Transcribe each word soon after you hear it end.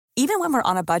Even when we're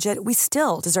on a budget, we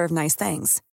still deserve nice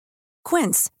things.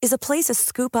 Quince is a place to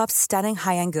scoop up stunning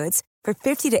high-end goods for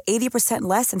 50 to 80%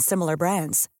 less than similar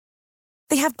brands.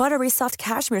 They have buttery soft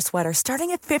cashmere sweaters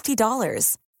starting at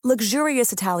 $50,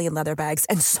 luxurious Italian leather bags,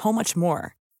 and so much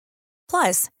more.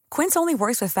 Plus, Quince only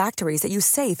works with factories that use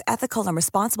safe, ethical, and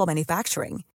responsible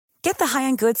manufacturing. Get the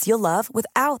high-end goods you'll love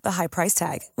without the high price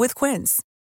tag with Quince.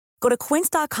 Go to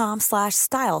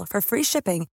quince.com/style for free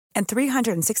shipping and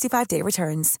 365-day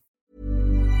returns.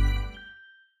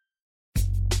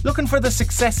 Looking for the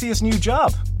successiest new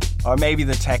job? Or maybe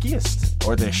the techiest?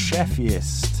 Or the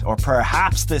chefiest? Or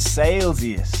perhaps the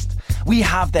salesiest? We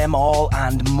have them all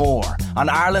and more on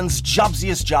Ireland's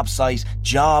jobsiest job site,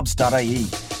 jobs.ie,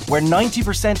 where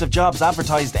 90% of jobs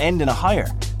advertised end in a hire,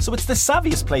 so it's the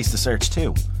savviest place to search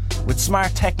too. With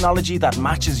smart technology that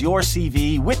matches your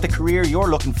CV with the career you're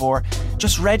looking for,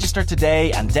 just register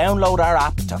today and download our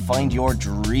app to find your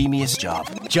dreamiest job.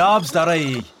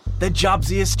 Jobs.ie, the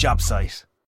jobsiest job site.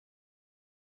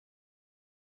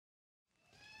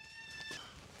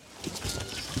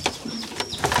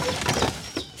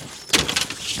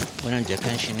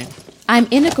 I'm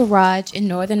in a garage in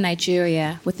northern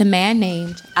Nigeria with a man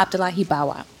named Abdullahi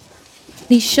Bawa.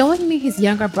 He's showing me his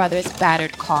younger brother's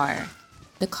battered car.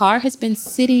 The car has been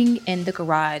sitting in the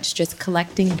garage just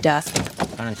collecting dust.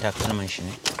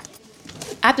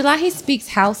 Abdullahi speaks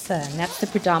Hausa, and that's the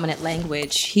predominant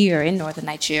language here in northern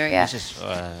Nigeria.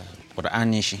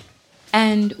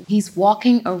 And he's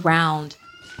walking around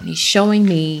and he's showing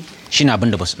me his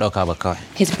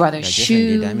brother's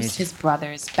shoes, his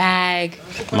brother's bag,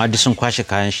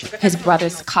 his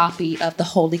brother's copy of the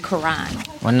Holy Quran.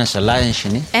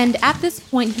 And at this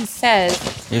point he says,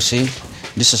 "You see,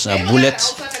 this is a bullet.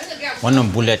 One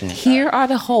bullet. Here are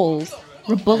the holes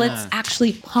where bullets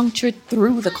actually punctured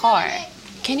through the car."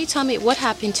 Can you tell me what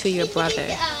happened to your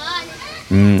brother?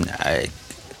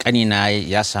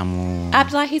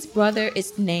 Abdullahi's brother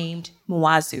is named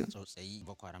Muazu.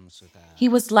 He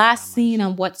was last seen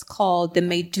on what's called the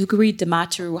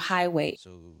Maiduguri-Damaturu Highway.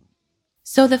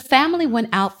 So the family went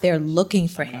out there looking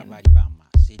for him.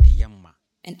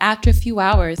 And after a few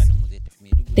hours,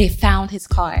 they found his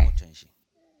car.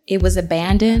 It was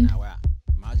abandoned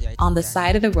on the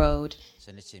side of the road,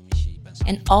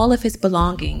 and all of his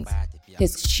belongings,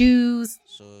 his shoes,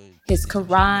 his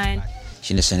Quran,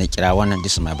 this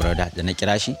is my brother.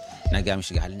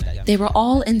 they were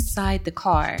all inside the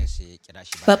car.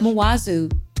 But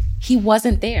Muazu, he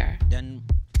wasn't there.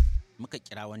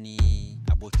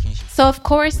 So of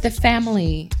course the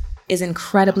family is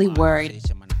incredibly worried.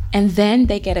 And then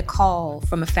they get a call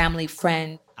from a family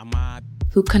friend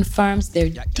who confirms their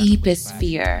deepest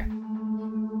fear,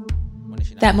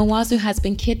 that Muazu has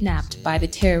been kidnapped by the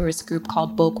terrorist group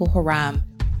called Boko Haram.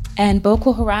 And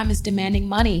Boko Haram is demanding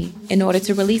money in order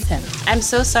to release him. I'm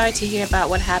so sorry to hear about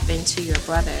what happened to your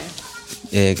brother.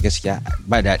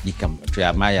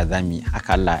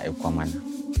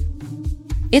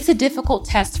 It's a difficult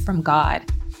test from God.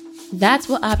 That's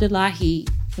what Abdullahi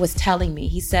was telling me.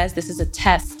 He says this is a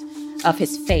test of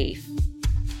his faith.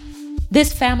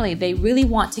 This family, they really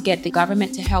want to get the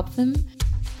government to help them,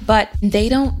 but they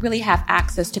don't really have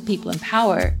access to people in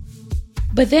power.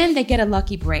 But then they get a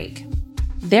lucky break.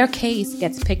 Their case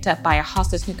gets picked up by a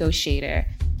hostage negotiator,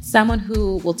 someone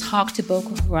who will talk to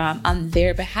Boko Haram on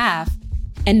their behalf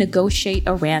and negotiate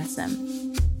a ransom.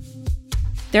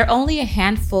 There are only a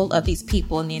handful of these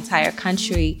people in the entire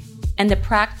country, and the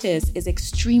practice is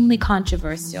extremely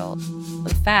controversial.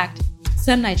 In fact,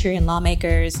 some Nigerian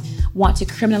lawmakers want to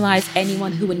criminalize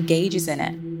anyone who engages in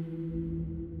it.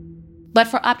 But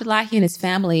for Abdullahi and his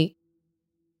family,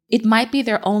 it might be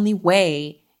their only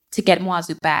way to get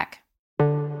Muazu back.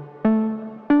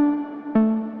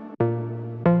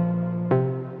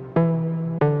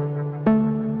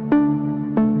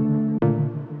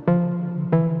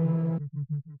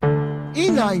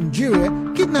 In Nigeria,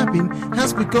 kidnapping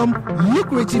has become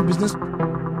lucrative business.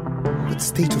 But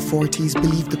state authorities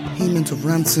believe the payment of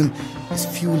ransom is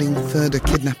fueling further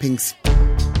kidnappings.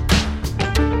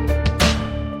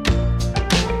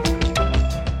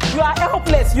 You are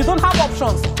helpless. You don't have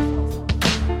options.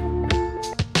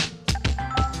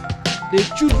 The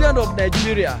children of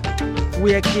Nigeria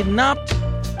were kidnapped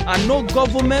and no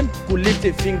government could lift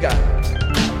a finger.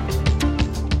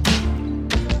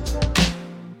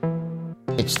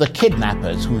 It's the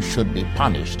kidnappers who should be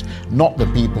punished, not the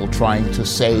people trying to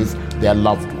save their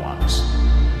loved ones.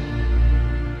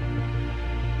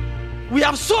 We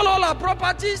have sold all our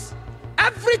properties,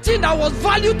 everything that was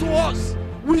valued to us.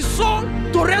 We sold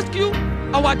to rescue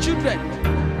our children.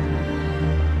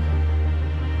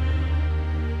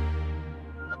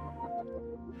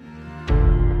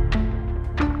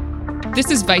 This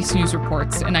is Vice News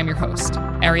Reports, and I'm your host,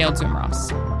 Ariel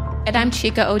Zumros. And I'm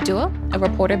Chika Odua, a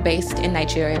reporter based in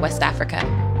Nigeria, West Africa.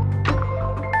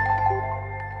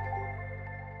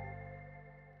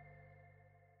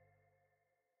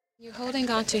 You're holding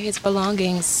on to his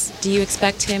belongings. Do you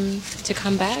expect him to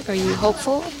come back? Are you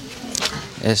hopeful?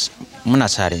 Yes, muna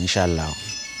sare inshallah.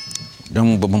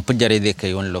 Don babban fujare zai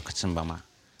kai wani lokacin ba ma.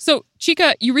 So,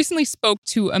 Chika, you recently spoke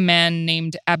to a man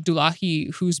named Abdullahi,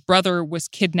 whose brother was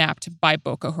kidnapped by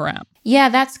Boko Haram. Yeah,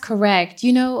 that's correct.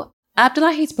 You know,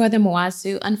 Abdullahi's brother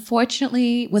Muazu,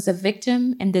 unfortunately, was a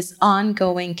victim in this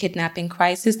ongoing kidnapping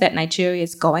crisis that Nigeria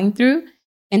is going through.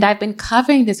 And I've been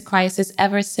covering this crisis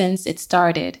ever since it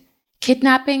started.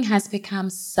 Kidnapping has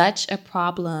become such a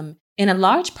problem, in a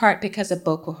large part because of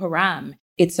Boko Haram.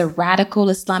 It's a radical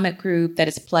Islamic group that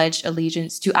has pledged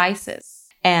allegiance to ISIS.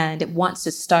 And it wants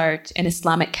to start an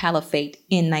Islamic caliphate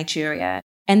in Nigeria.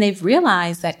 And they've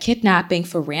realized that kidnapping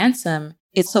for ransom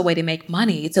is a way to make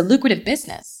money. It's a lucrative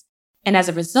business. And as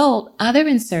a result, other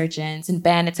insurgents and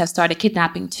bandits have started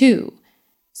kidnapping too.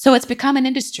 So it's become an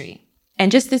industry.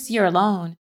 And just this year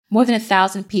alone, more than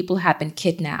 1,000 people have been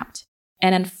kidnapped.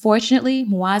 And unfortunately,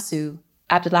 Muazu,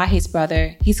 Abdullahi's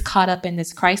brother, he's caught up in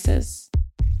this crisis.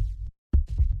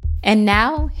 And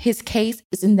now his case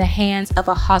is in the hands of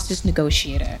a hostage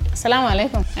negotiator. Assalamu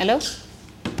alaikum. Hello?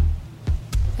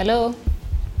 Hello?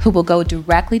 Who will go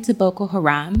directly to Boko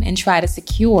Haram and try to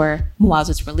secure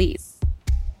Muazu's release.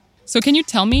 So can you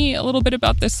tell me a little bit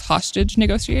about this hostage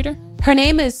negotiator? Her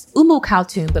name is Umu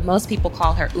Kaltoum, but most people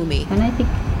call her Umi. Can I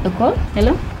take the call?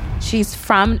 Hello? She's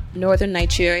from northern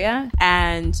Nigeria,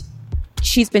 and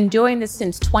she's been doing this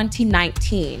since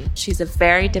 2019. She's a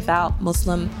very devout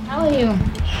Muslim. How are you?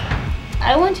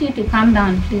 I want you to calm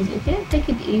down, please, okay? Take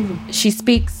it easy. She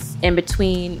speaks in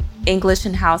between English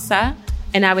and Hausa,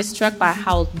 and I was struck by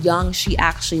how young she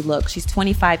actually looks. She's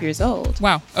 25 years old.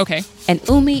 Wow, okay. And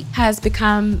Umi has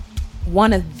become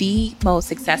one of the most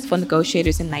successful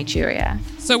negotiators in Nigeria.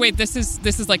 So wait, this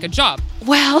is like a job?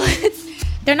 Well,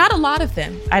 there are not a lot of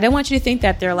them. I don't want you to think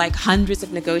that there are like hundreds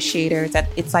of negotiators, that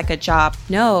it's like a job.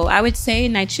 No, I would say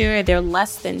in Nigeria, there are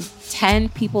less than 10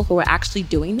 people who are actually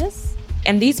doing this.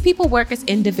 And these people work as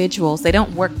individuals. They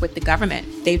don't work with the government.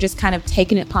 They've just kind of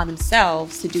taken it upon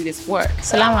themselves to do this work.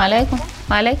 Assalamu alaikum.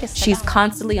 Wa alaikum assalam. She's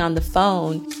constantly on the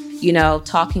phone, you know,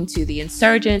 talking to the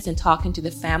insurgents and talking to the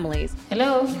families.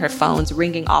 Hello. Her phone's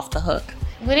ringing off the hook.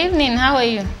 Good evening. How are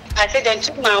you? I said they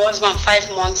took my husband 5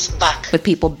 months back. With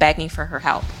people begging for her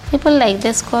help. People like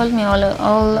this call me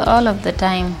all of the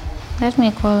time. Let me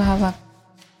call her back.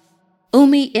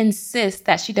 Umi insists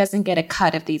that she doesn't get a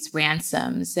cut of these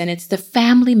ransoms, and it's the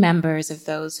family members of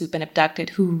those who've been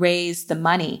abducted who raise the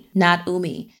money, not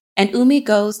Umi. And Umi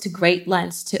goes to great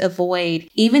lengths to avoid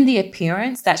even the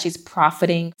appearance that she's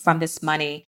profiting from this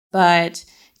money. But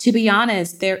to be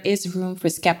honest, there is room for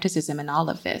skepticism in all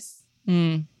of this.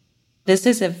 This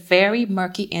is a very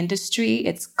murky industry.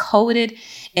 It's coded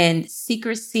in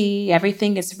secrecy.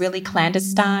 Everything is really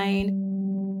clandestine.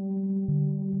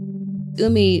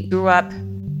 Umi grew up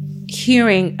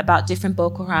hearing about different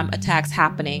Boko Haram attacks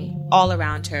happening all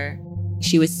around her.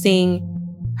 She was seeing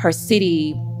her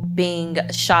city being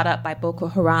shot up by Boko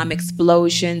Haram,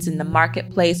 explosions in the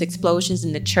marketplace, explosions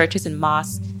in the churches and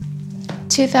mosques.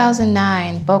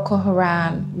 2009, Boko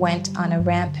Haram went on a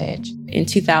rampage. In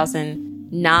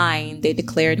 2009, they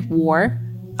declared war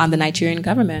on the Nigerian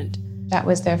government. That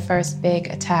was their first big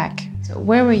attack. So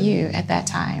where were you at that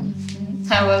time?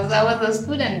 I was a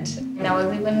student. I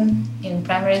was even in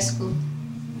primary school.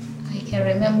 I can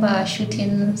remember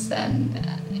shootings, and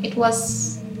it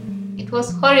was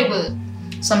horrible.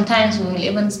 Sometimes we will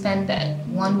even spend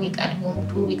 1 week at home,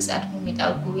 2 weeks at home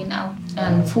without going out.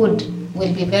 And food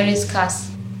will be very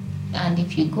scarce. And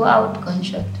if you go out,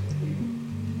 gunshot.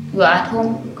 You are at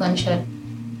home, gunshot.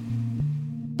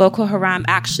 Boko Haram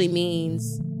actually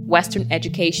means Western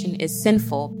education is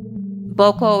sinful.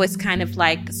 Boko is kind of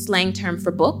like a slang term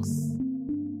for books.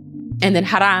 And then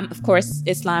haram, of course,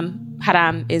 Islam,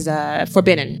 haram is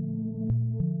forbidden.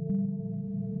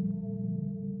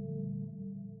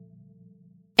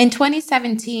 In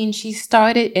 2017, she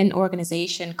started an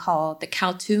organization called the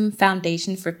Kaltoum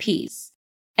Foundation for Peace.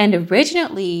 And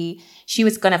originally, she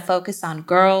was going to focus on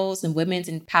girls and women's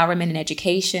empowerment and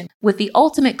education, with the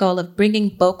ultimate goal of bringing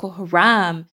Boko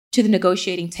Haram to the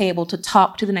negotiating table to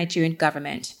talk to the Nigerian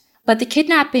government. But the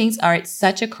kidnappings are at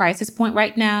such a crisis point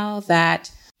right now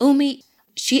that Umi,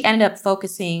 she ended up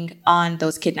focusing on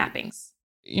those kidnappings.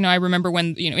 You know, I remember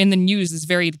when, in the news, this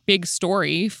very big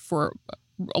story for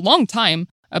a long time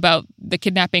about the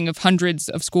kidnapping of hundreds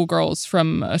of schoolgirls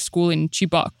from a school in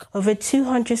Chibok. Over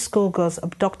 200 schoolgirls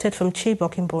abducted from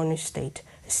Chibok in Borno State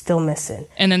are still missing.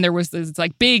 And then there was this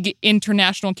big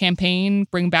international campaign,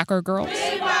 Bring Back Our Girls.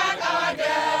 Bring back our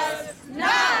girls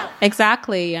now!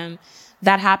 Exactly.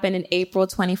 That happened in April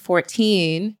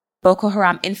 2014. Boko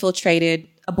Haram infiltrated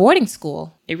a boarding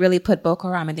school. It really put Boko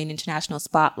Haram in the international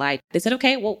spotlight. They said,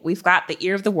 okay, well, we've got the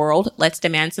ear of the world. Let's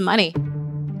demand some money.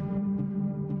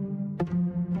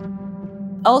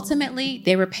 Ultimately,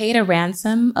 they were paid a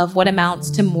ransom of what amounts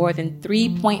to more than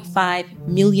 $3.5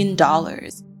 million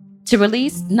to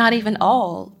release not even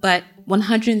all, but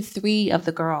 103 of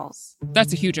the girls.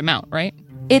 That's a huge amount, right?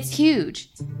 It's huge.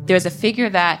 There's a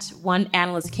figure that one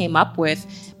analyst came up with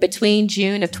between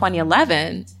June of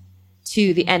 2011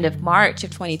 to the end of March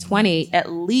of 2020, at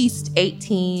least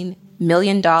 $18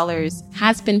 million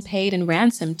has been paid in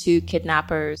ransom to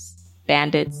kidnappers,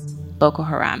 bandits, Boko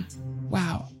Haram.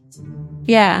 Wow.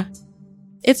 Yeah.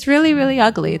 It's really, really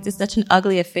ugly. It's such an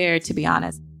ugly affair, to be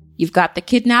honest. You've got the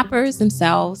kidnappers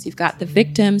themselves, you've got the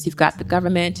victims, you've got the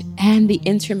government, and the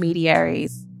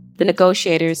intermediaries, the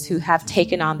negotiators who have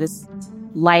taken on this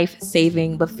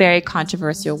life-saving but very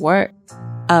controversial work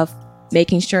of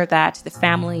making sure that the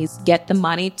families get the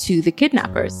money to the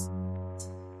kidnappers.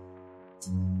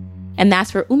 And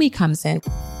that's where Umi comes in.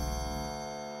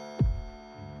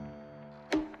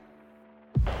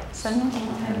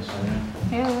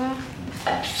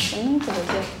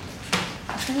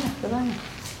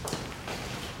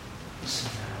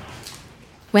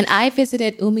 When I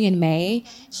visited Umi in May,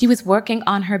 she was working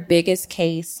on her biggest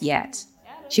case yet.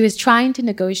 She was trying to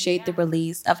negotiate the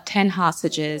release of 10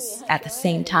 hostages at the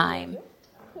same time.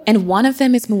 And one of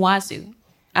them is Muazu,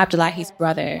 Abdullahi's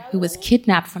brother, who was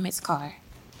kidnapped from his car.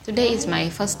 Today is my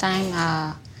first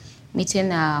time meeting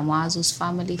Muazu's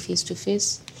family face to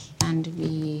face, and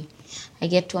I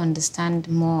get to understand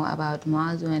more about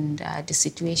Muazu and the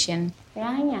situation.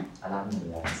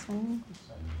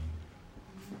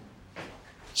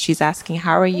 She's asking,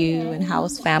 how are you and how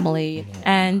is family?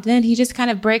 And then he just kind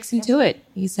of breaks into it.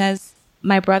 He says,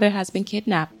 my brother has been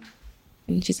kidnapped.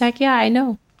 And she's like, yeah, I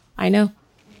know.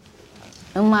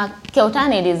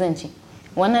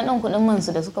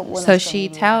 So she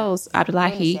tells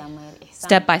Abdullahi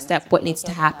step by step what needs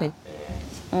to happen.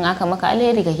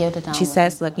 She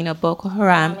says, look, Boko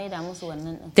Haram,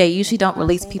 they usually don't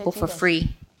release people for free.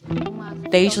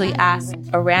 They usually ask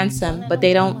a ransom, but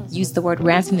they don't use the word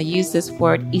ransom. They use this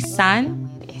word isan.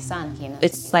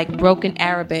 It's like broken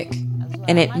Arabic,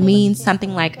 and it means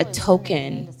something like a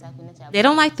token. They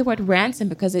don't like the word ransom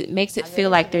because it makes it feel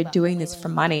like they're doing this for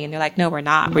money. And they're like, no, we're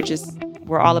not.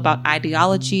 We're all about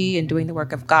ideology and doing the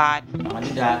work of God.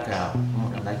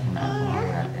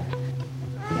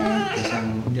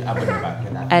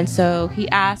 And so he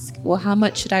asked, well, how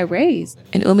much should I raise?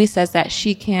 And Umi says that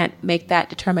she can't make that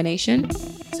determination.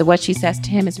 So what she says to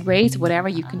him is, raise whatever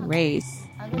you can raise,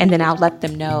 and then I'll let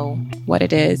them know what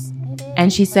it is.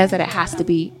 And she says that it has to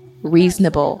be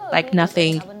reasonable, like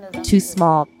nothing too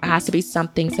small. It has to be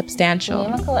something substantial.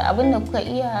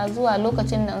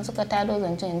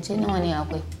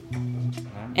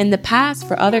 In the past,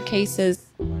 for other cases,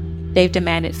 they've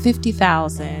demanded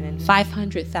 $50,000 and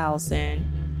 $500,000.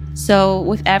 So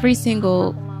with every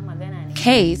single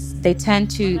case, they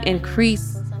tend to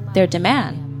increase their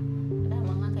demand.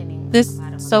 This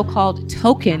so-called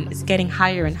token is getting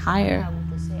higher and higher.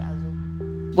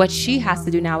 What she has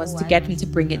to do now is to get them to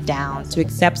bring it down, to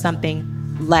accept something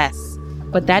less.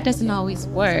 But that doesn't always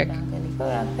work.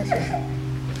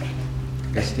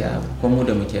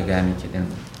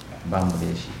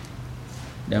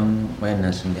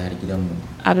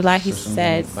 Abdullahi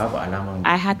said,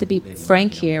 I had to be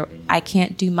frank here. I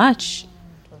can't do much.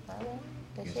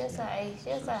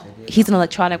 He's an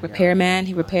electronic repairman.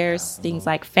 He repairs things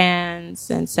like fans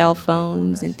and cell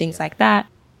phones and things like that.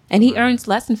 And he earns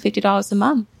less than $50 a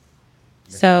month.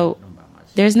 So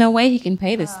there's no way he can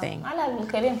pay this thing.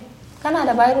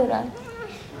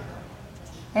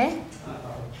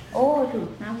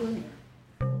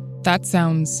 That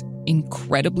sounds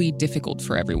incredibly difficult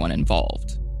for everyone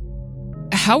involved.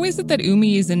 How is it that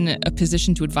Umi is in a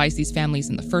position to advise these families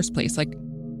in the first place?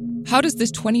 How does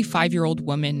this 25-year-old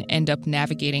woman end up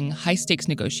navigating high-stakes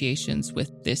negotiations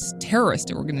with this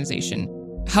terrorist organization?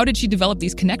 How did she develop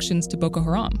these connections to Boko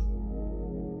Haram?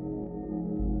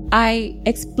 I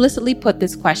explicitly put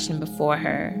this question before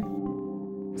her.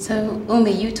 So,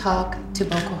 Umi, you talk to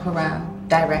Boko Haram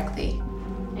directly.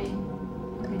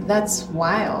 That's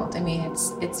wild. I mean,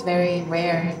 it's very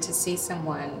rare to see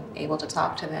someone able to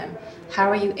talk to them. How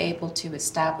are you able to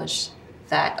establish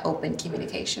that open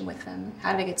communication with them?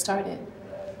 How did it get started?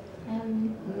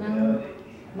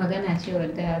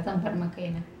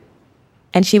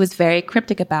 And she was very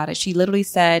cryptic about it. She literally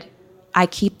said, I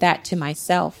keep that to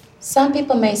myself. Some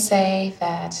people may say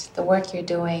that the work you're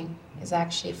doing is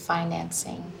actually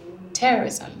financing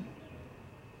terrorism.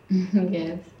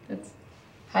 Yes.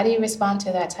 How do you respond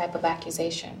to that type of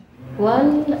accusation?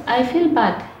 Well, I feel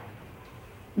bad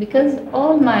because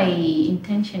all my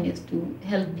intention is to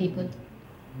help people,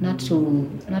 not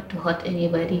to hurt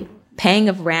anybody. Paying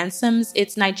of ransoms,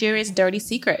 it's Nigeria's dirty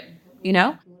secret, you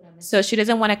know? So she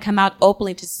doesn't want to come out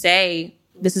openly to say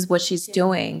this is what she's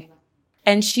doing.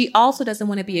 And she also doesn't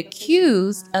want to be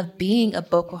accused of being a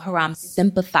Boko Haram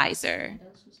sympathizer.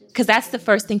 Because that's the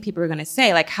first thing people are going to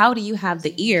say. Like, how do you have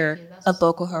the ear of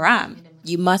Boko Haram?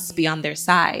 You must be on their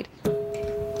side.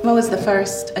 What was the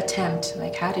first attempt?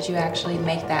 Like, how did you actually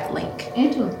make that link?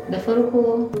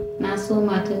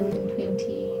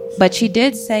 But she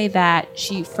did say that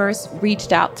she first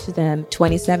reached out to them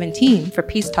 2017 for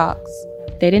peace talks.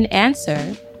 They didn't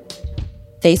answer.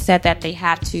 They said that they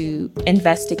had to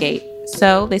investigate.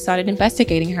 So they started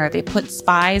investigating her. They put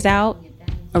spies out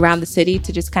around the city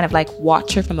to just kind of like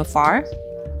watch her from afar.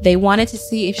 They wanted to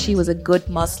see if she was a good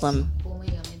Muslim.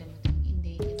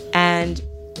 And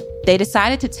they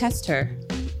decided to test her.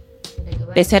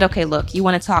 They said, okay, look, you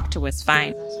want to talk to us,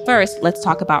 fine. First, let's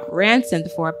talk about ransom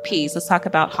before peace. Let's talk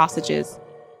about hostages.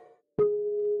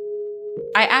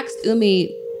 I asked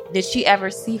Umi, did she ever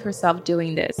see herself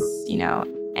doing this, you know?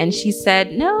 And she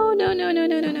said, no.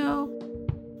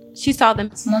 She saw them.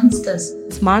 It's monsters.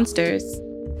 It's monsters.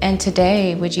 And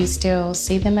today, would you still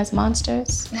see them as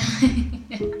monsters?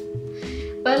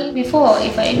 Well, before,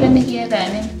 if I even hear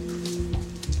them,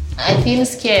 I feel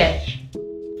scared.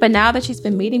 But now that she's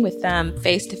been meeting with them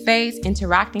face to face,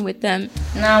 interacting with them.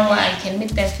 Now I can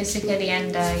meet them physically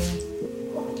and I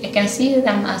can see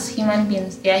them as human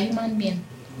beings. They are human beings.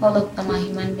 All of them are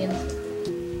human beings.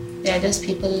 They are just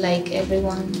people like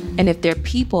everyone. And if they're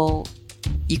people,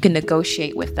 you can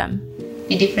negotiate with them.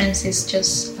 The difference is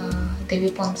just the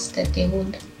weapons that they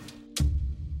hold.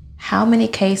 How many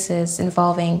cases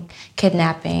involving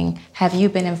kidnapping have you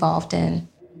been involved in?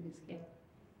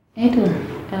 I do.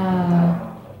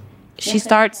 She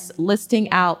starts listing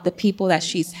out the people that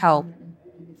she's helped.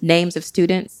 Names of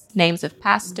students, names of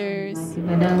pastors.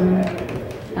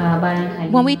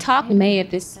 When we talked in May of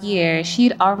this year,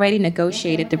 she'd already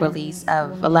negotiated the release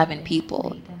of 11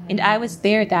 people. And I was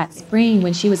there that spring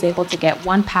when she was able to get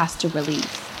one pastor released.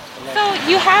 So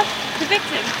you have the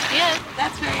victim. Yes,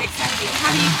 that's very exciting.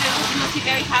 How do you feel? You must be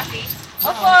very happy.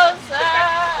 Of course.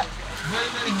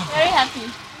 Very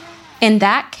happy. In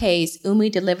that case, Umi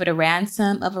delivered a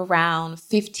ransom of around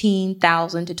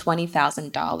 $15,000 to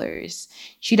 $20,000.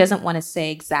 She doesn't want to say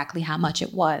exactly how much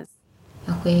it was.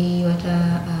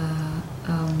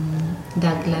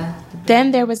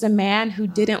 Then there was a man who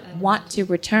didn't want to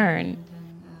return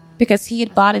because he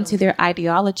had bought into their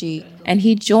ideology and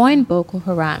he joined Boko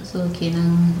Haram.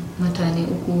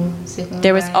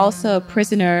 There was also a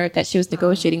prisoner that she was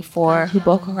negotiating for who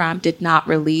Boko Haram did not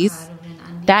release.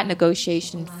 That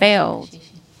negotiation failed.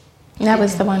 That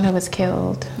was the one who was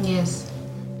killed. Yes.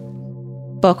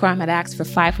 Boko Haram had asked for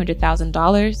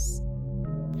 $500,000,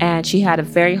 and she had a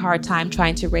very hard time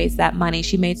trying to raise that money.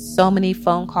 She made so many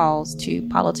phone calls to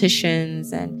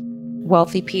politicians and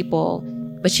wealthy people,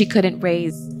 but she couldn't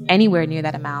raise anywhere near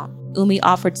that amount. Umi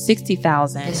offered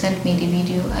 $60,000. They sent me the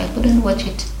video. I couldn't watch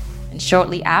it. And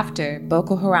shortly after,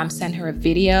 Boko Haram sent her a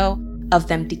video of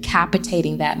them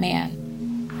decapitating that man.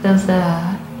 Because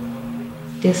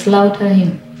they slaughter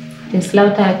him. They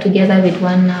slaughter together with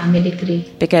one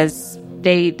military. Because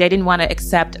they didn't want to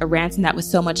accept a ransom that was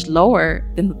so much lower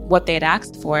than what they had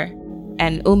asked for.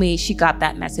 And Umi, she got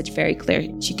that message very clear.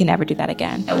 She can never do that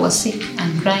again. I was sick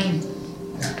and crying.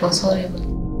 It was horrible.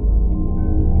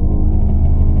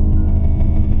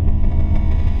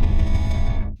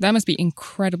 That must be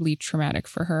incredibly traumatic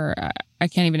for her. I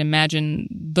can't even imagine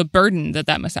the burden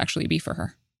that must actually be for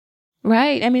her.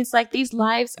 Right. I mean, it's like these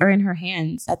lives are in her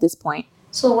hands at this point.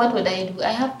 So what would I do?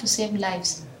 I have to save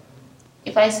lives.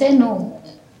 If I say no,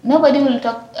 nobody will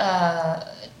talk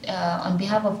on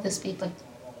behalf of these people.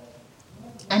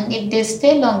 And if they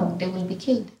stay long, they will be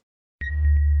killed.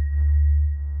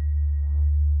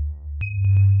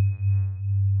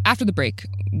 After the break,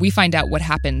 we find out what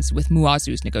happens with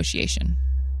Muazu's negotiation.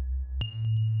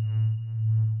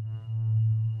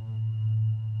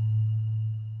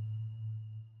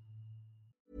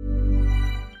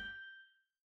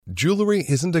 Jewelry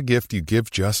isn't a gift you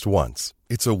give just once.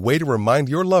 It's a way to remind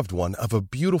your loved one of a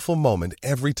beautiful moment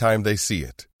every time they see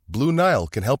it. Blue Nile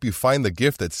can help you find the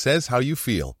gift that says how you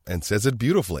feel and says it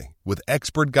beautifully, with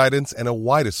expert guidance and a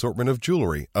wide assortment of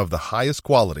jewelry of the highest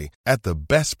quality at the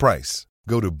best price.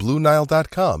 Go to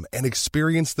BlueNile.com and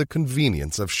experience the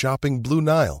convenience of shopping Blue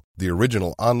Nile, the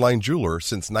original online jeweler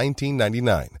since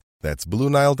 1999. That's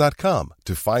BlueNile.com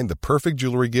to find the perfect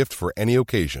jewelry gift for any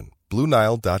occasion.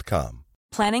 BlueNile.com.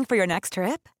 Planning for your next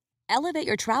trip? Elevate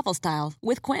your travel style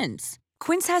with Quince.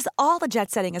 Quince has all the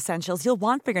jet-setting essentials you'll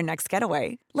want for your next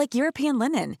getaway, like European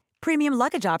linen, premium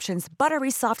luggage options, buttery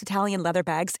soft Italian leather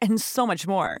bags, and so much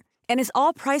more. And is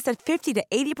all priced at 50 to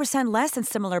 80% less than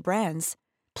similar brands.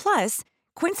 Plus,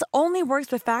 Quince only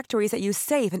works with factories that use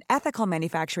safe and ethical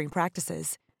manufacturing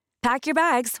practices. Pack your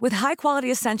bags with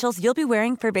high-quality essentials you'll be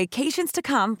wearing for vacations to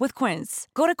come with Quince.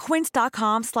 Go to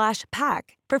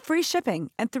quince.com/pack for free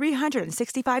shipping and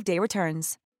 365-day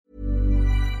returns.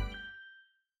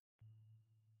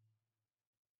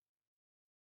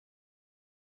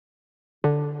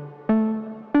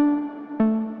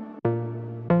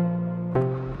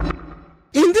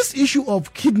 In this issue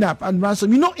of kidnap and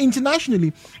ransom,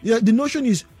 internationally, the notion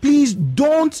is please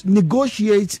don't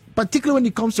negotiate, particularly when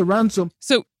it comes to ransom.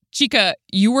 So, Chika,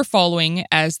 you were following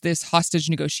as this hostage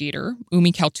negotiator,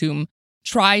 Umi Kaltoum,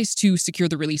 tries to secure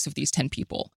the release of these 10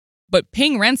 people. But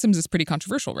paying ransoms is pretty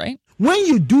controversial, right? When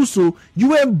you do so,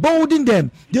 you embolden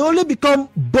them. They only become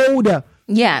bolder.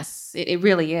 Yes, it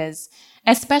really is.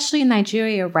 Especially in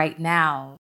Nigeria right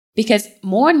now. Because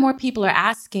more and more people are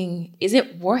asking, is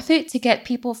it worth it to get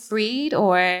people freed,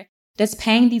 or does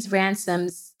paying these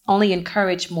ransoms only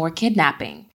encourage more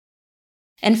kidnapping?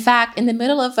 In fact, in the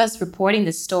middle of us reporting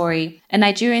this story, a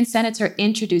Nigerian senator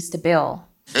introduced a bill.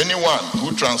 Anyone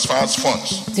who transfers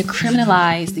funds to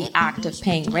criminalize the act of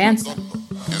paying ransom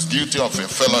is guilty of a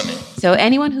felony. So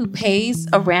anyone who pays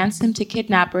a ransom to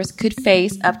kidnappers could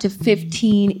face up to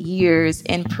 15 years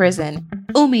in prison,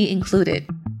 Umi included.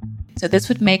 So this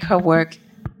would make her work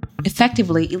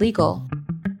effectively illegal.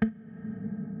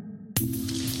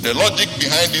 The logic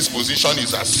behind this position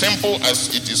is as simple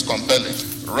as it is compelling.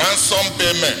 Ransom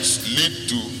payments lead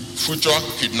to future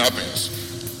kidnappings,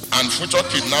 and future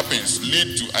kidnappings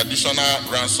lead to additional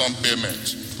ransom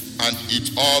payments, and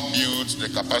it all builds the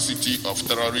capacity of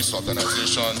terrorist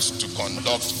organizations to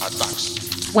conduct attacks.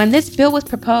 When this bill was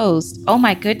proposed, oh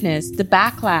my goodness, the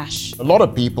backlash. A lot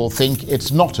of people think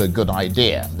it's not a good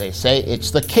idea. They say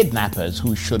it's the kidnappers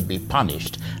who should be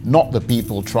punished, not the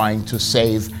people trying to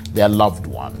save their loved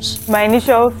ones. My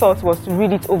initial thought was to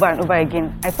read it over and over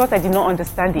again. I thought I did not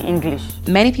understand the English.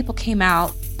 Many people came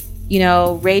out,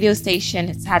 radio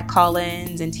stations had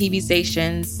call-ins and TV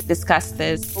stations discussed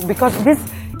this. Because this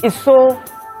is so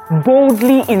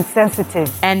boldly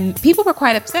insensitive. And people were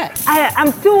quite upset.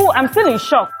 I'm still in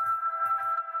shock.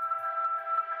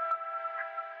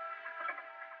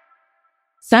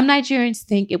 Some Nigerians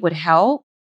think it would help,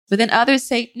 but then others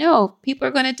say, no, people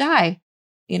are going to die.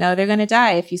 They're going to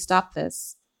die if you stop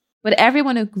this. But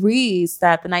everyone agrees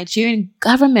that the Nigerian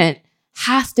government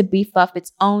has to beef up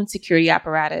its own security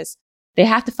apparatus. They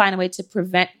have to find a way to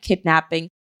prevent kidnapping.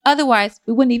 Otherwise,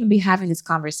 we wouldn't even be having this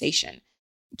conversation.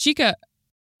 Chika,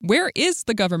 where is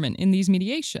the government in these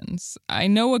mediations? I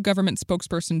know a government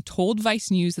spokesperson told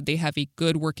Vice News that they have a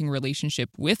good working relationship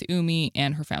with Umi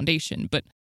and her foundation, but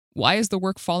why is the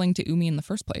work falling to Umi in the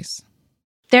first place?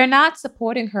 They're not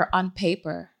supporting her on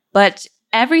paper, but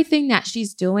everything that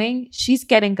she's doing, she's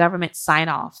getting government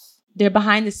sign-off. They're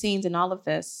behind the scenes in all of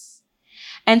this.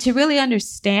 And to really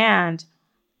understand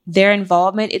their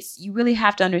involvement, you really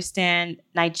have to understand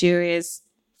Nigeria's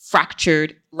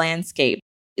fractured landscape.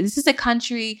 This is a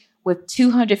country with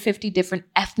 250 different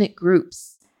ethnic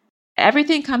groups.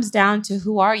 Everything comes down to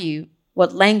who are you?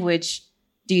 What language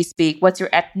do you speak? What's your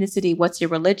ethnicity? What's your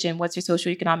religion? What's your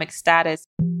socioeconomic status?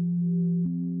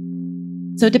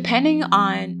 So depending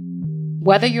on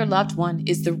whether your loved one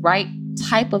is the right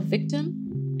type of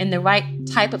victim in the right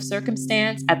type of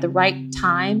circumstance at the right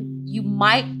time, you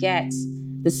might get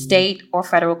the state or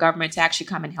federal government to actually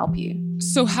come and help you.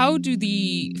 So how do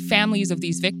the families of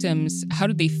these victims, how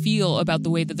do they feel about the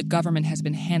way that the government has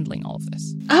been handling all of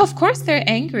this? Oh, of course they're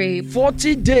angry.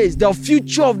 40 days, the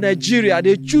future of Nigeria,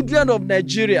 the children of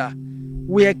Nigeria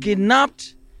were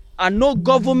kidnapped, and no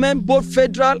government, both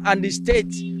federal and the state,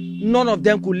 none of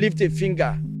them could lift a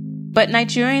finger. But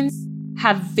Nigerians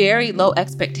have very low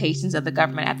expectations of the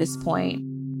government at this point.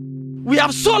 We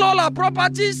have sold all our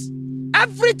properties.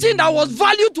 Everything that was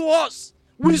valued to us,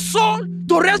 we sold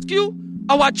to rescue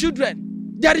our children.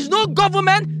 There is no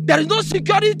government, there is no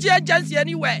security agency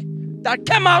anywhere that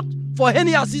came out for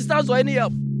any assistance or any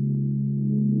help.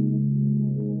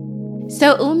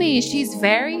 So Umi, she's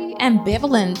very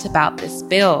ambivalent about this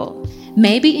bill.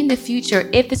 Maybe in the future,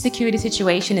 if the security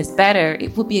situation is better,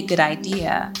 it would be a good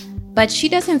idea. But she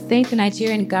doesn't think the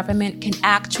Nigerian government can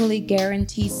actually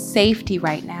guarantee safety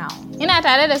right now. Ina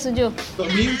tare da su Jo.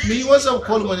 Me WhatsApp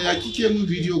call mana ya kike mun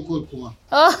video call kuma.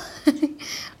 Oh,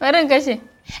 barin kashe.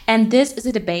 And this is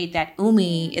a debate that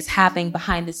Umi is having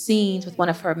behind the scenes with one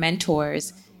of her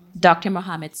mentors, Dr.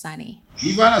 Mohammed Sani.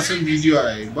 He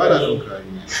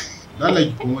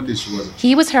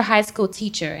was her high school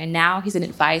teacher, and now he's an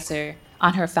advisor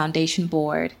on her foundation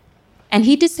board. And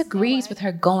he disagrees with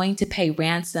her going to pay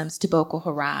ransoms to Boko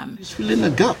Haram. She's filling a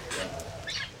gap.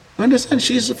 Understand?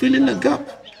 She's filling a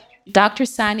gap. Dr.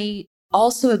 Sani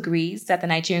also agrees that the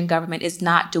Nigerian government is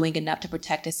not doing enough to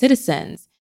protect its citizens.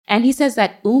 And he says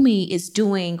that Umi is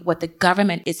doing what the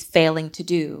government is failing to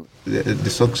do. The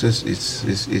success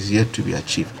is yet to be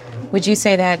achieved. Would you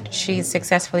say that she's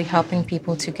successfully helping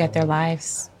people to get their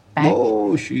lives back?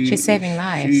 No, she's saving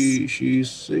lives.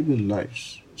 She's saving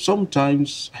lives.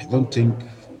 Sometimes I don't think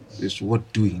it's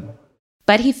worth doing.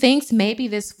 But he thinks maybe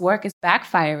this work is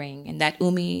backfiring and that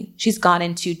Umi, she's gone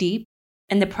in too deep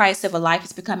and the price of a life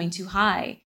is becoming too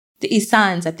high. The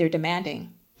ihsans that they're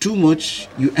demanding. Too much,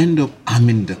 you end up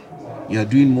harming them. You are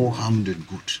doing more harm than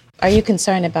good. Are you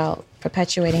concerned about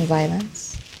perpetuating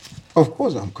violence? Of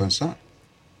course I'm concerned.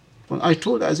 But I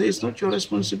told her, I said, it's not your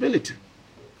responsibility.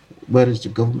 Where is the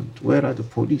government? Where are the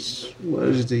police? Where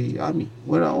is the army?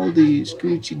 Where are all the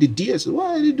security, the DS?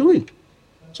 What are they doing?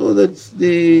 So that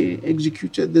they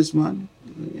executed this man.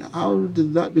 How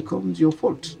did that become your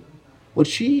fault? But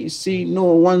she is saying, no,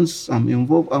 once I'm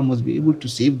involved, I must be able to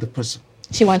save the person.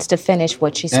 She wants to finish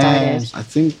what she started. And I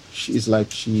think it's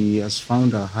like she has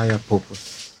found a higher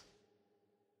purpose.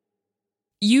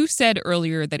 You said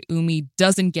earlier that Umi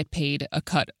doesn't get paid a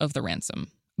cut of the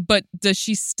ransom. But does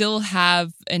she still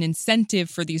have an incentive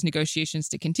for these negotiations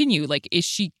to continue? Like, is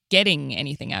she getting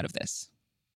anything out of this?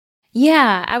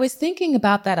 Yeah, I was thinking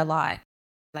about that a lot.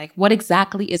 Like, what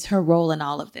exactly is her role in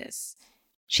all of this?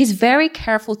 She's very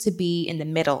careful to be in the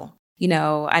middle. You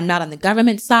know, I'm not on the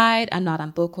government side. I'm not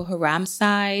on Boko Haram's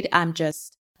side. I'm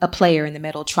just a player in the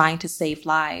middle trying to save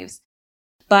lives.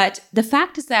 But the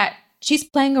fact is that she's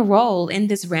playing a role in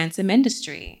this ransom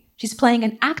industry. She's playing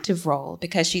an active role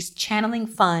because she's channeling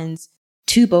funds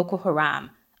to Boko Haram,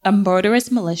 a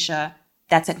murderous militia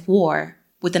that's at war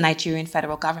with the Nigerian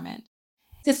federal government.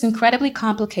 It's incredibly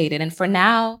complicated, and for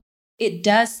now, it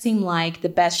does seem like the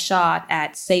best shot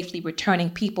at safely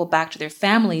returning people back to their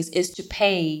families is to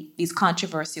pay these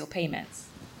controversial payments.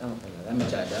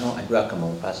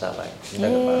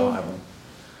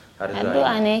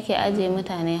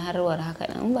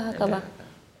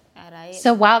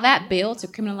 So while that bill to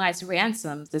criminalize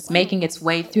ransoms is making its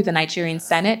way through the Nigerian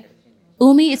Senate,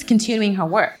 Umi is continuing her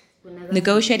work,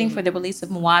 negotiating for the release of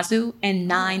Muazu and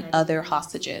 9 other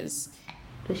hostages.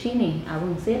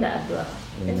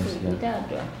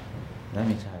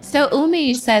 So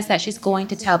Umi says that she's going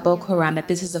to tell Boko Haram that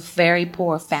this is a very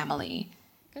poor family.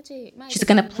 She's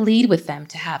going to plead with them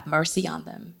to have mercy on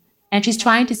them. And she's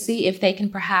trying to see if they can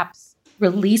perhaps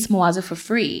release Muazu for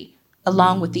free,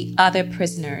 along with the other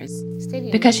prisoners,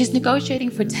 because she's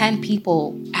negotiating for 10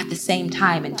 people at the same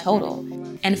time in total,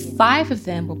 and 5 of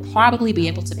them will probably be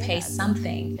able to pay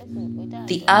something.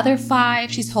 The other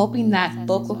 5, she's hoping that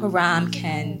Boko Haram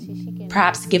can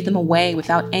perhaps give them away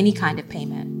without any kind of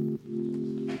payment.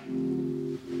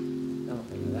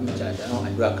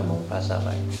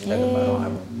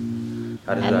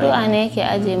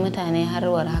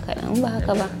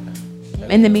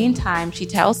 In the meantime, she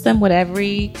tells them what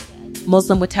every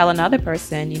Muslim would tell another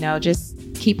person, you know, just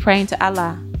keep praying to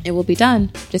Allah. It will be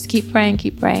done. Just keep praying,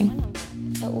 keep praying.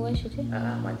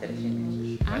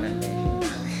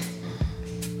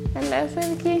 Allah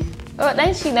sarki. Oh,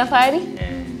 dan shi na fari?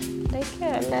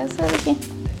 Allah sarki.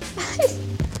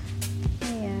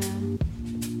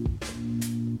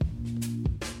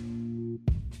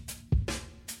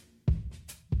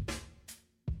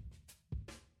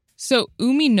 So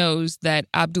Umi knows that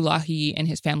Abdullahi and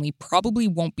his family probably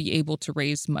won't be able to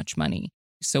raise much money.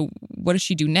 So what does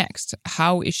she do next?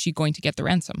 How is she going to get the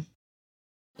ransom?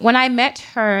 When I met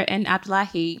her and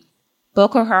Abdullahi,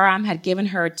 Boko Haram had given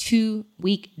her a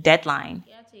 2-week deadline.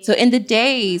 So in the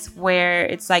days where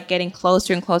it's like getting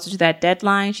closer and closer to that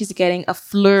deadline, she's getting a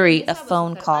flurry of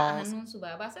phone calls.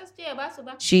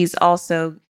 She's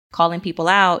also calling people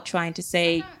out, trying to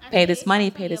say, pay this money,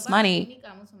 pay this money.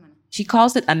 She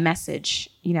calls it a message.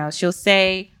 You know, she'll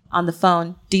say on the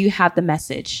phone, do you have the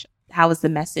message? How is the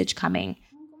message coming?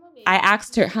 I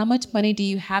asked her, how much money do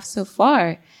you have so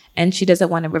far? And she doesn't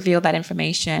want to reveal that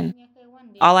information.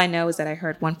 All I know is that I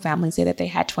heard one family say that they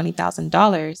had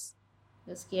 $20,000.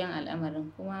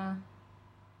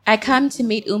 I come to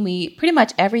meet Umi pretty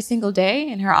much every single day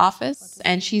in her office,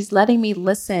 and she's letting me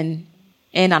listen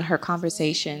in on her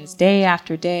conversations day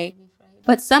after day.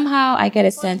 But somehow I get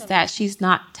a sense that she's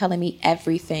not telling me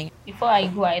everything. Before I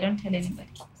go, I don't tell anybody.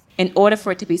 In order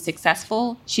for it to be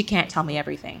successful, she can't tell me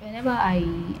everything. Whenever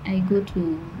I go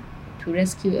to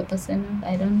rescue a person,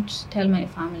 I don't tell my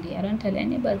family, I don't tell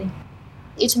anybody.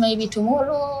 It may be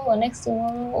tomorrow or next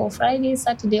tomorrow or Friday,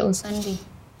 Saturday or Sunday.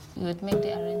 We would make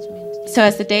the arrangement. So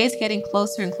as the day is getting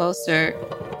closer and closer,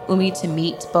 Umi to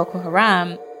meet Boko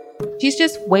Haram, she's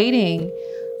just waiting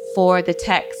for the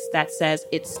text that says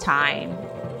it's time.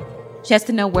 She has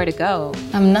to know where to go.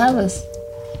 I'm nervous.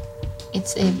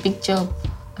 It's a big job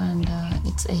and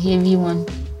it's a heavy one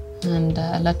and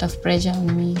a lot of pressure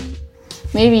on me.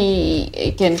 Maybe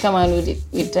I can come out with it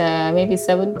with maybe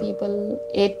 7 people,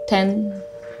 8, 10,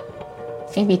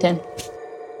 maybe 10.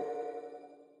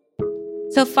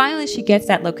 So finally she gets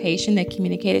that location they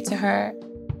communicated to her.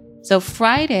 So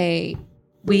Friday,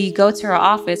 we go to her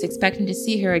office expecting to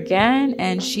see her again,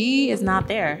 and she is not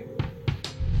there.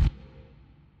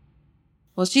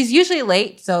 Well, she's usually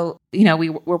late, so,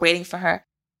 we're waiting for her.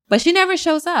 But she never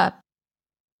shows up.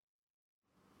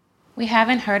 We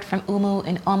haven't heard from Umu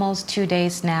in almost 2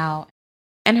 days now.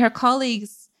 And her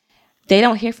colleagues, they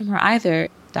don't hear from her either.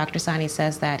 Dr. Sani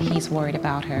says that he's worried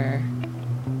about her.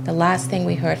 The last thing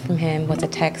we heard from him was a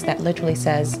text that literally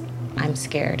says, "I'm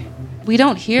scared." We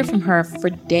don't hear from her for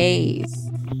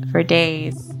days. For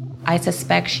days. I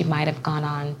suspect she might have gone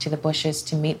on to the bushes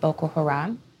to meet Boko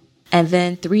Haram. And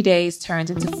then 3 days turns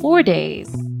into 4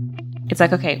 days. It's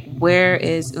like, okay, where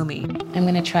is Umi? I'm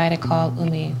going to try to call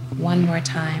Umi one more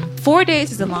time. 4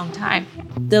 days is a long time.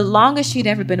 The longest she'd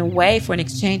ever been away for an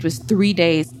exchange was 3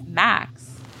 days max.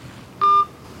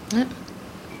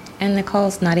 And the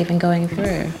call's not even going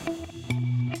through.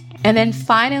 And then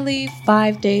finally,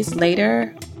 5 days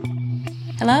later,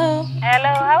 hello?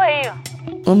 Hello, how are you?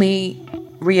 Umi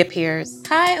reappears.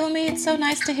 Hi, Umi, it's so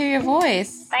nice to hear your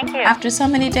voice. Thank you. After so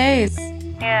many days.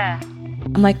 Yeah.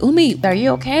 I'm like, Umi, are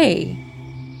you okay?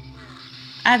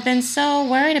 I've been so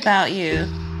worried about you.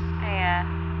 Yeah.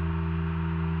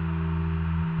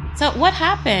 So what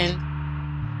happened?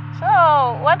 So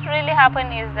what really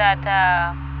happened is that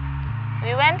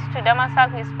we went to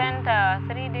Damasak. We spent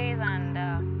 3 days and...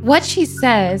 What she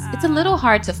says, it's a little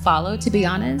hard to follow, to be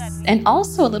honest, and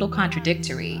also a little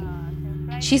contradictory.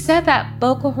 She said that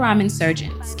Boko Haram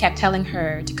insurgents kept telling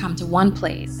her to come to one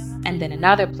place, and then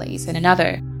another place, and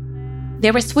another. They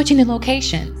were switching the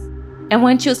locations. And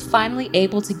when she was finally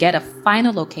able to get a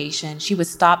final location, she was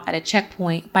stopped at a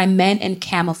checkpoint by men in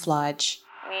camouflage.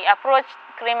 We approached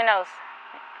criminals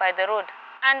by the road.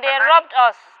 And they robbed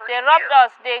us.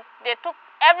 They took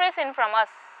everything from us.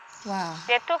 Wow.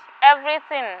 They took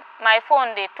everything. My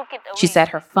phone, they took it away. She said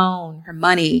her phone, her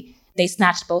money, they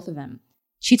snatched both of them.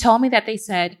 She told me that they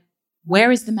said,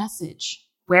 "Where is the message?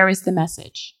 Where is the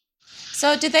message?"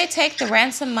 So did they take the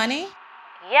ransom money?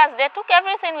 Yes, they took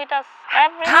everything with us.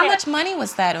 Everything. How much money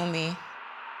was that, Umi?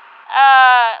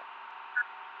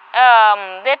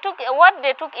 They took, what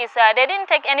they took is, they didn't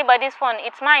take anybody's phone.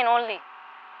 It's mine only.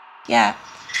 Yeah.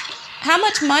 How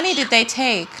much money did they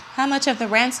take? How much of the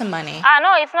ransom money?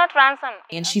 No, it's not ransom.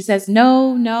 And she says,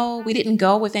 no, we didn't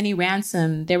go with any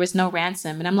ransom. There was no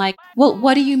ransom. And I'm like, well,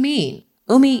 what do you mean?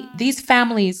 Umi, these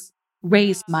families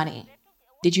raised money.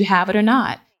 Did you have it or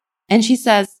not? And she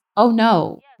says, oh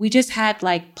no, we just had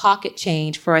like pocket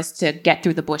change for us to get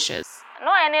through the bushes.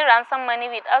 No any ransom money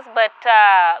with us, but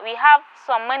we have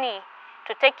some money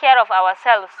to take care of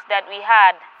ourselves that we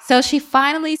had. So she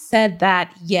finally said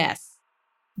that, yes,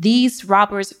 these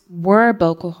robbers were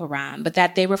Boko Haram, but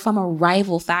that they were from a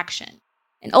rival faction.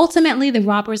 And ultimately, the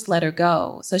robbers let her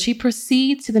go. So she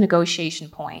proceeds to the negotiation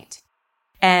point.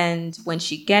 And when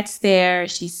she gets there,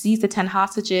 she sees the 10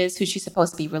 hostages who she's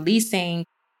supposed to be releasing.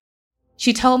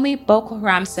 She told me Boko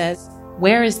Haram says,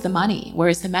 "Where is the money? Where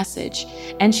is the message?"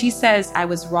 And she says, "I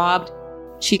was robbed."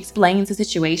 She explains the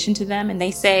situation to them and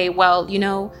they say, well,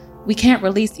 we can't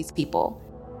release these people.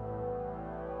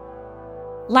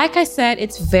 Like I said,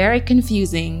 it's very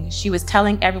confusing. She was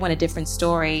telling everyone a different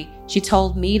story. She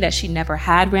told me that she never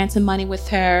had ransom money with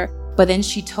her, but then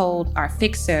she told our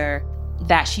fixer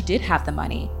that she did have the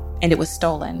money and it was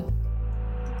stolen.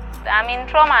 I'm in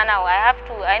trauma now.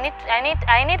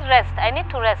 I need rest. I need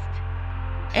to rest.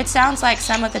 It sounds like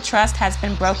some of the trust has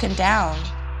been broken down.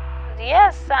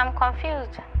 Yes, I'm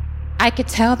confused. I could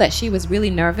tell that she was really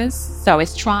nervous, so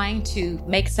it's trying to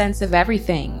make sense of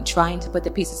everything, trying to put the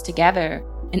pieces together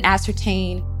and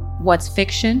ascertain what's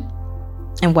fiction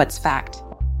and what's fact.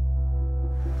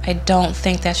 I don't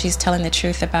think that she's telling the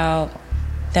truth about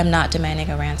them not demanding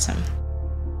a ransom.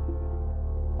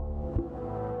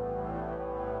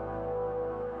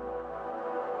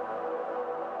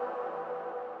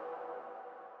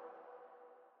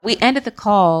 We ended the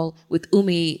call with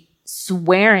Umi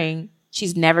swearing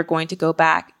she's never going to go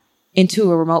back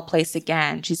into a remote place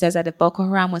again. She says that if Boko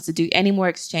Haram wants to do any more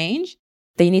exchange,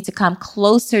 they need to come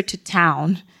closer to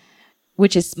town,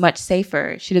 which is much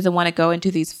safer. She doesn't want to go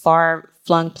into these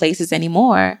far-flung places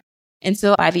anymore. And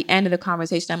so by the end of the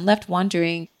conversation, I'm left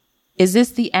wondering, is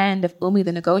this the end of Umi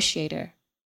the negotiator?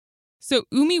 So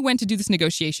Umi went to do this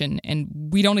negotiation, and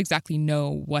we don't exactly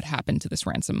know what happened to this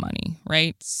ransom money,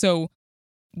 right? So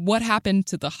what happened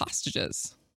to the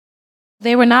hostages?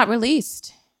 They were not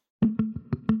released.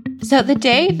 So the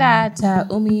day that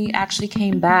Umi actually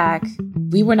came back,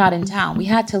 we were not in town. We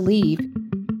had to leave.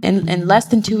 And less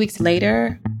than 2 weeks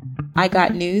later, I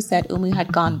got news that Umi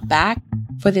had gone back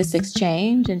for this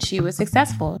exchange, and she was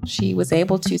successful. She was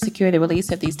able to secure the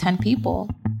release of these 10 people.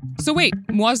 So wait,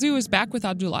 Muazu is back with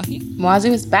Abdullahi?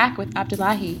 Muazu is back with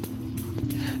Abdullahi.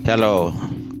 Hello,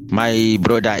 my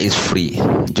brother is free.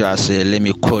 Just let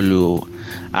me call you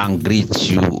and greet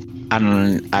you,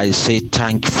 and I say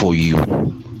thank you for you.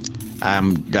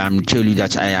 I'm telling you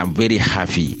that I am very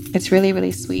happy. It's really,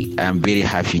 really sweet. I'm very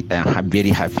happy. I'm very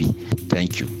happy.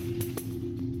 Thank you.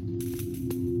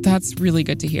 That's really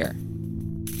good to hear.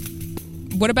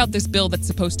 What about this bill that's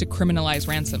supposed to criminalize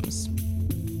ransoms?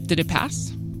 Did it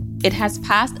pass? It has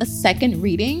passed a second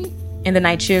reading in the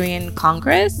Nigerian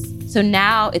Congress. So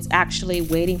now it's actually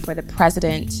waiting for the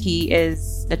president. He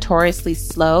is notoriously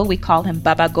slow. We call him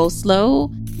Baba Go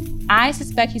Slow. I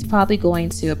suspect he's probably going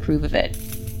to approve of it,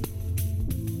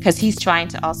 because he's trying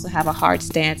to also have a hard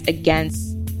stance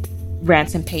against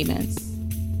ransom payments.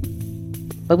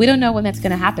 But we don't know when that's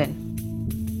going to happen.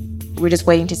 We're just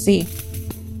waiting to see.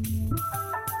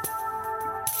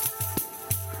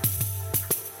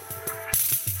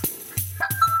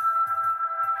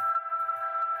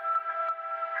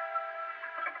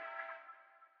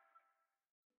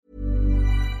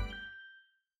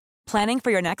 Planning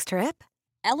for your next trip?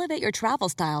 Elevate your travel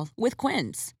style with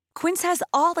Quince. Quince has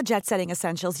all the jet-setting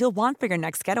essentials you'll want for your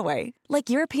next getaway, like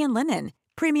European linen,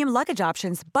 premium luggage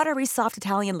options, buttery soft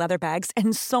Italian leather bags,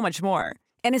 and so much more.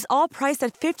 And is all priced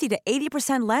at 50 to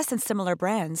 80% less than similar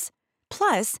brands.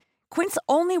 Plus, Quince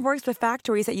only works with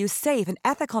factories that use safe and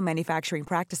ethical manufacturing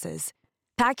practices.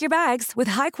 Pack your bags with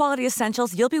high-quality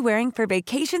essentials you'll be wearing for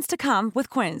vacations to come with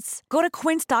Quince. Go to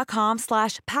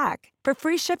quince.com/pack for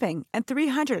free shipping and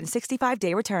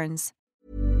 365-day returns.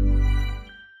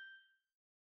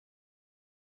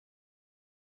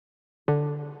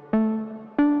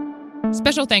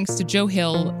 Special thanks to Joe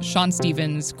Hill, Sean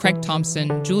Stevens, Craig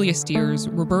Thompson, Julia Steers,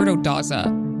 Roberto Daza,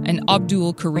 and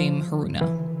Abdul Karim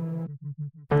Haruna.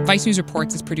 Vice News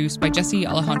Reports is produced by Jesse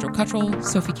Alejandro Cuttrell,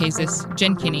 Sophie Kazis,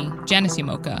 Jen Kinney, Janice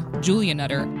Yamoka, Julia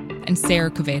Nutter, and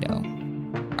Sarah Quevedo.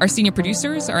 Our senior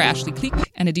producers are Ashley Kleek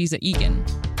and Adiza Egan.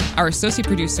 Our associate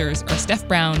producers are Steph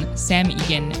Brown, Sam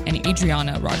Egan, and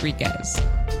Adriana Rodriguez.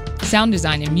 Sound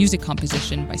design and music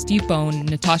composition by Steve Bone,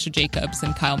 Natasha Jacobs,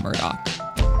 and Kyle Murdoch.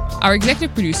 Our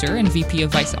executive producer and VP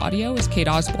of Vice Audio is Kate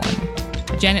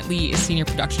Osborne. Janet Lee is Senior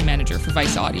Production Manager for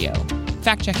Vice Audio.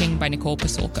 Fact-checking by Nicole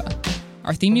Pasulka.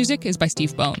 Our theme music is by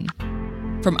Steve Bone.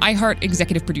 From iHeart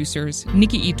executive producers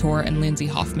Nikki Etor and Lindsay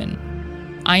Hoffman,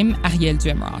 I'm Ariel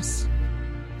Duemras.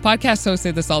 Podcast hosts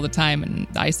say this all the time, and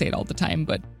I say it all the time,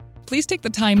 but please take the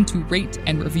time to rate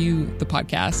and review the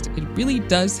podcast. It really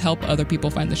does help other people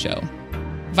find the show.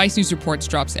 Vice News Reports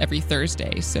drops every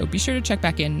Thursday, so be sure to check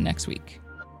back in next week.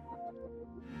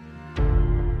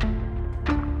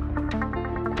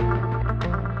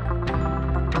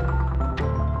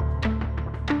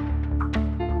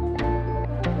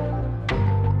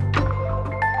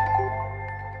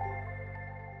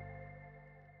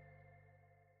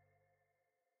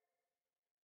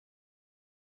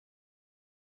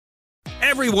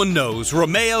 Everyone knows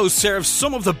Romeo's serves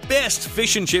some of the best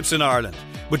fish and chips in Ireland.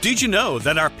 But did you know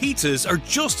that our pizzas are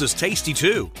just as tasty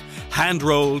too?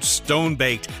 Hand-rolled,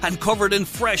 stone-baked, and covered in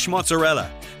fresh mozzarella.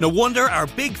 No wonder our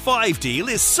Big Five deal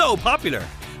is so popular.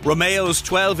 Romeo's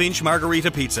 12-inch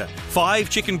margarita pizza, 5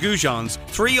 chicken goujons,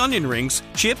 3 onion rings,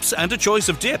 chips, and a choice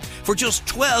of dip for just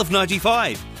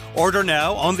 $12.95. Order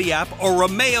now on the app or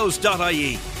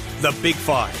romeos.ie. The Big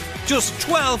Five, just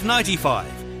 $12.95.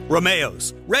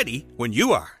 Romeo's, ready when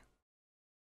you are.